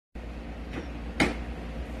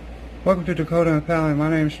Welcome to Dakota and Pally. My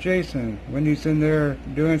name is Jason. Wendy's in there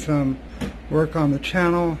doing some work on the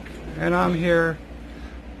channel, and I'm here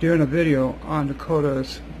doing a video on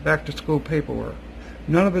Dakota's back to school paperwork.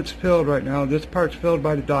 None of it's filled right now. This part's filled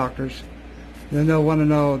by the doctors. Then they'll want to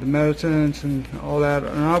know the medicines and all that.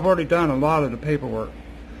 And I've already done a lot of the paperwork.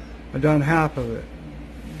 I've done half of it.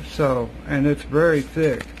 So, and it's very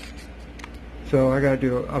thick. So I got to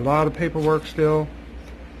do a lot of paperwork still.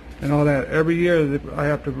 And all that. Every year I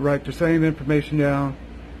have to write the same information down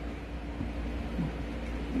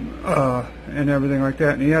and everything like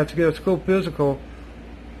that. And you have to get a school physical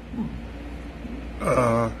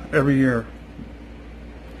every year.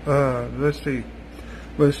 Let's see.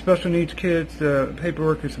 With special needs kids, the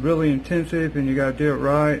paperwork is really intensive and you got to do it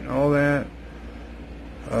right and all that.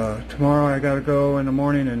 Tomorrow I got to go in the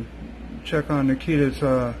morning and check on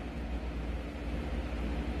Nikita's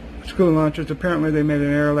school lunches. Apparently they made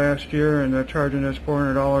an error last year and they're charging us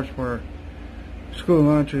 $400 for school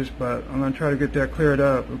lunches, but I'm going to try to get that cleared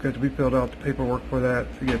up because we filled out the paperwork for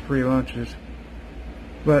that to get free lunches.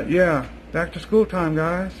 But yeah, back to school time,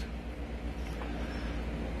 guys.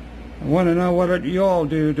 I want to know what you all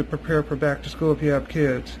do to prepare for back to school if you have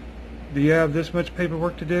kids. Do you have this much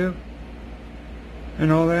paperwork to do and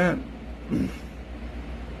all that?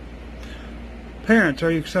 Parents,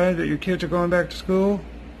 are you excited that your kids are going back to school?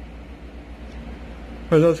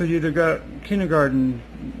 For those of you that got kindergarten,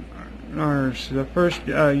 the first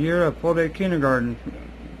year of full-day kindergarten,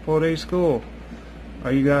 full-day school,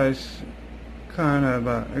 are you guys kind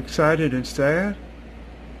of excited and sad?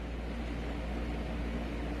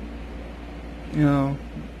 You know,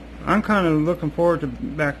 I'm kind of looking forward to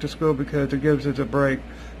back to school because it gives us a break.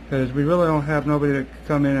 Because we really don't have nobody to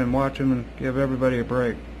come in and watch them and give everybody a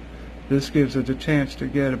break. This gives us a chance to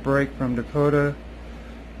get a break from Dakota,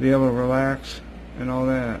 be able to relax and all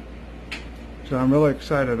that. So I'm really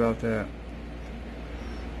excited about that.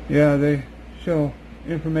 Yeah, they show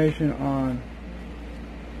information on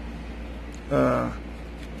I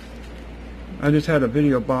just had a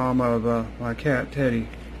video bomb of my cat Teddy,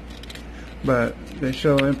 but they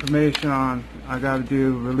show information on I got to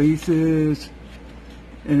do releases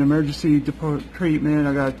in emergency treatment.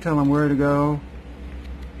 I got to tell them where to go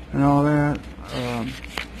and all that.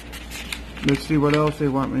 Let's see what else they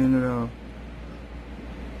want me to know.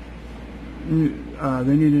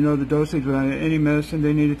 They need to know the dosage of any medicine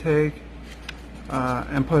they need to take,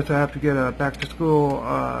 and plus I have to get a back to school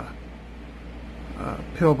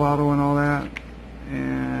pill bottle and all that.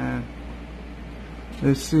 And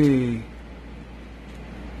let's see,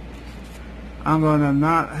 I'm going to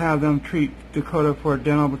not have them treat Dakota for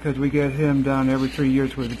dental because we get him done every 3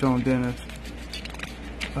 years with his own dentist.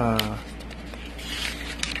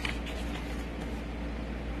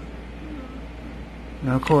 And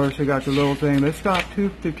of course they got the little thing, let's stop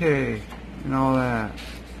tooth decay and all that.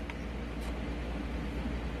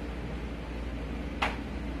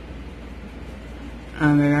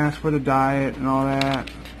 And they ask for the diet and all that.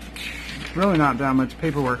 It's really not that much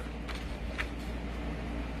paperwork.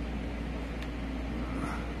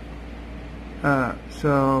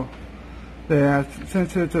 So they ask,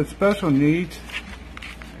 since it's a special needs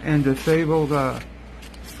and disabled,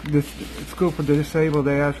 this school for the disabled,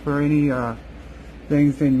 they ask for any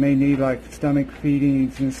things they may need, like stomach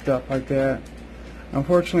feedings and stuff like that.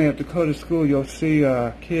 Unfortunately, at Dakota School, you'll see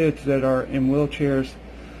kids that are in wheelchairs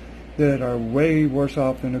that are way worse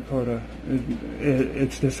off than Dakota.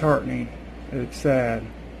 It's disheartening. It's sad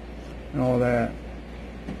and all that.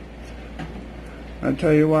 I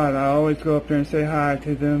tell you what, I always go up there and say hi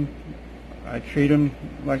to them. I treat them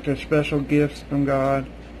like they're special gifts from God.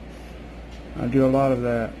 I do a lot of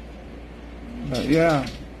that. But yeah,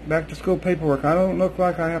 back to school paperwork. I don't look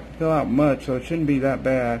like I have to fill out much, so it shouldn't be that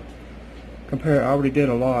bad. I already did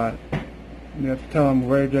a lot. You have to tell them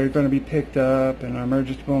where they're going to be picked up and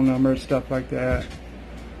emergency phone numbers, stuff like that.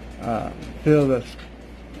 Fill the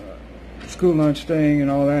school lunch thing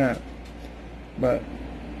and all that. But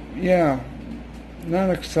yeah, not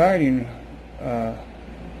an exciting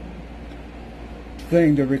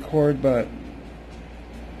thing to record, but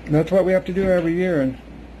that's what we have to do every year, and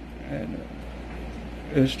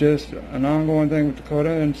it's just an ongoing thing with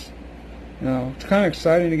Dakota, and you know, it's kind of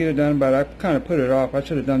exciting to get it done, but I kind of put it off. I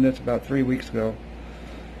should have done this about 3 weeks ago,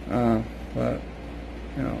 but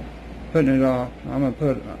you know, putting it off.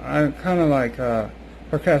 I kind of like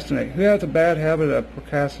procrastinate. Who has a bad habit of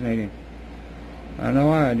procrastinating? I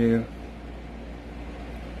know I do.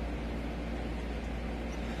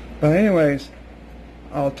 But anyways,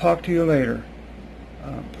 I'll talk to you later.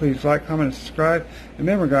 Please like, comment, and subscribe.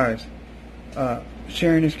 Remember, guys,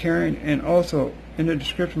 sharing is caring, and also in the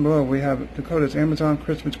description below, we have Dakota's Amazon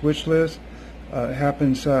Christmas wish list. It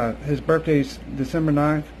happens, his birthday's December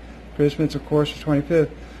 9th. Christmas, of course, is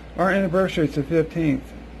 25th. Our anniversary is the 15th.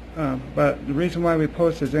 But the reason why we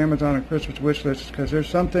post this Amazon and Christmas wish list is because there's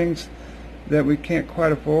some things that we can't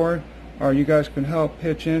quite afford, or you guys can help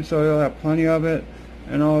pitch in so you'll have plenty of it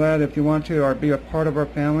and all that if you want to, or be a part of our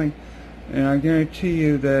family. And I guarantee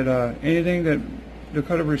you that anything that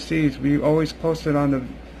Dakota receives, we always post it on the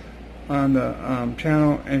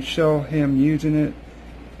channel and show him using it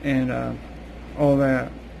and all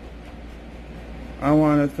that. I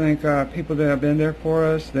want to thank people that have been there for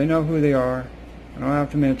us. They know who they are. I don't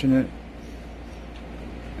have to mention it.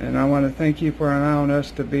 And I want to thank you for allowing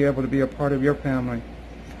us to be able to be a part of your family.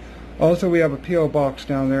 Also, we have a P.O. box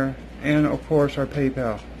down there, and of course our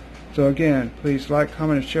PayPal. So again, please like,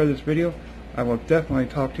 comment, and share this video. I will definitely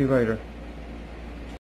talk to you later.